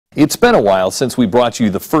It's been a while since we brought you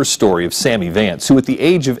the first story of Sammy Vance, who at the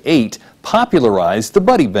age of 8 popularized the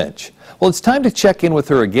Buddy Bench. Well, it's time to check in with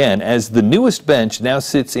her again, as the newest bench now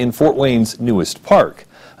sits in Fort Wayne's newest park,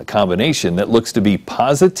 a combination that looks to be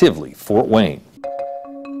positively Fort Wayne.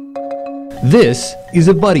 This is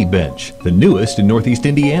a Buddy Bench, the newest in Northeast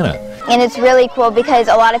Indiana. And it's really cool because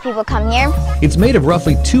a lot of people come here. It's made of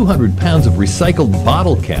roughly 200 pounds of recycled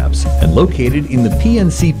bottle caps and located in the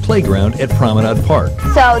PNC playground at Promenade Park.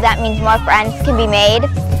 So that means more friends can be made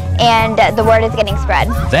and the word is getting spread.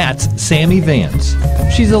 That's Sammy Vance.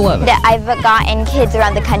 She's 11. I've gotten kids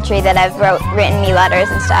around the country that have written me letters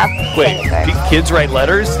and stuff. Wait, kids write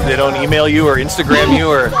letters? They don't email you or Instagram you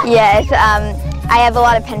or? Yes. I have a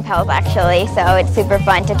lot of pen pals actually, so it's super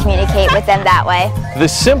fun to communicate with them that way. The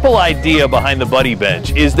simple idea behind the Buddy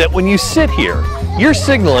Bench is that when you sit here, you're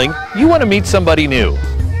signaling you want to meet somebody new.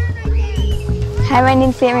 Hi, my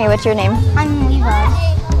name's Sammy. What's your name? I'm Leva.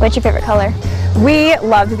 What's your favorite color? We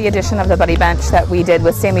loved the addition of the Buddy Bench that we did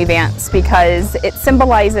with Sammy Vance because it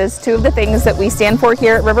symbolizes two of the things that we stand for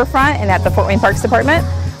here at Riverfront and at the Fort Wayne Parks Department,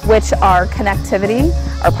 which are connectivity.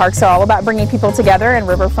 Our parks are all about bringing people together, and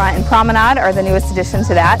Riverfront and Promenade are the newest addition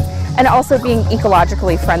to that, and also being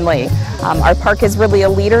ecologically friendly. Our park is really a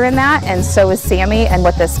leader in that, and so is Sammy and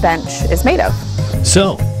what this bench is made of.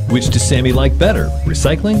 So, which does Sammy like better,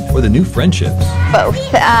 recycling or the new friendships?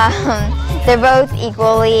 Both. They're both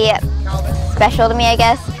equally special to me, I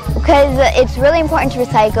guess, because it's really important to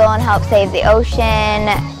recycle and help save the ocean,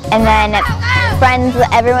 and then friends,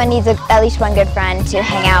 everyone needs at least one good friend to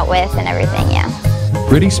hang out with and everything, yeah.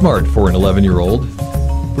 Pretty smart for an 11-year-old.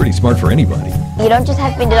 Pretty smart for anybody. You don't just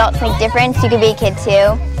have to be an adult to make a difference, you can be a kid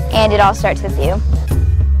too, and it all starts with you.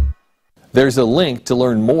 There's a link to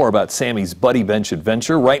learn more about Sammy's Buddy Bench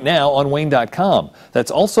adventure right now on Wayne.com.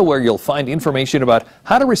 That's also where you'll find information about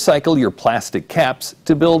how to recycle your plastic caps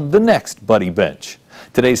to build the next Buddy Bench.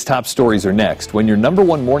 Today's top stories are next when your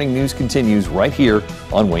 #1 morning news continues right here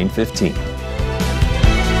on Wayne 15.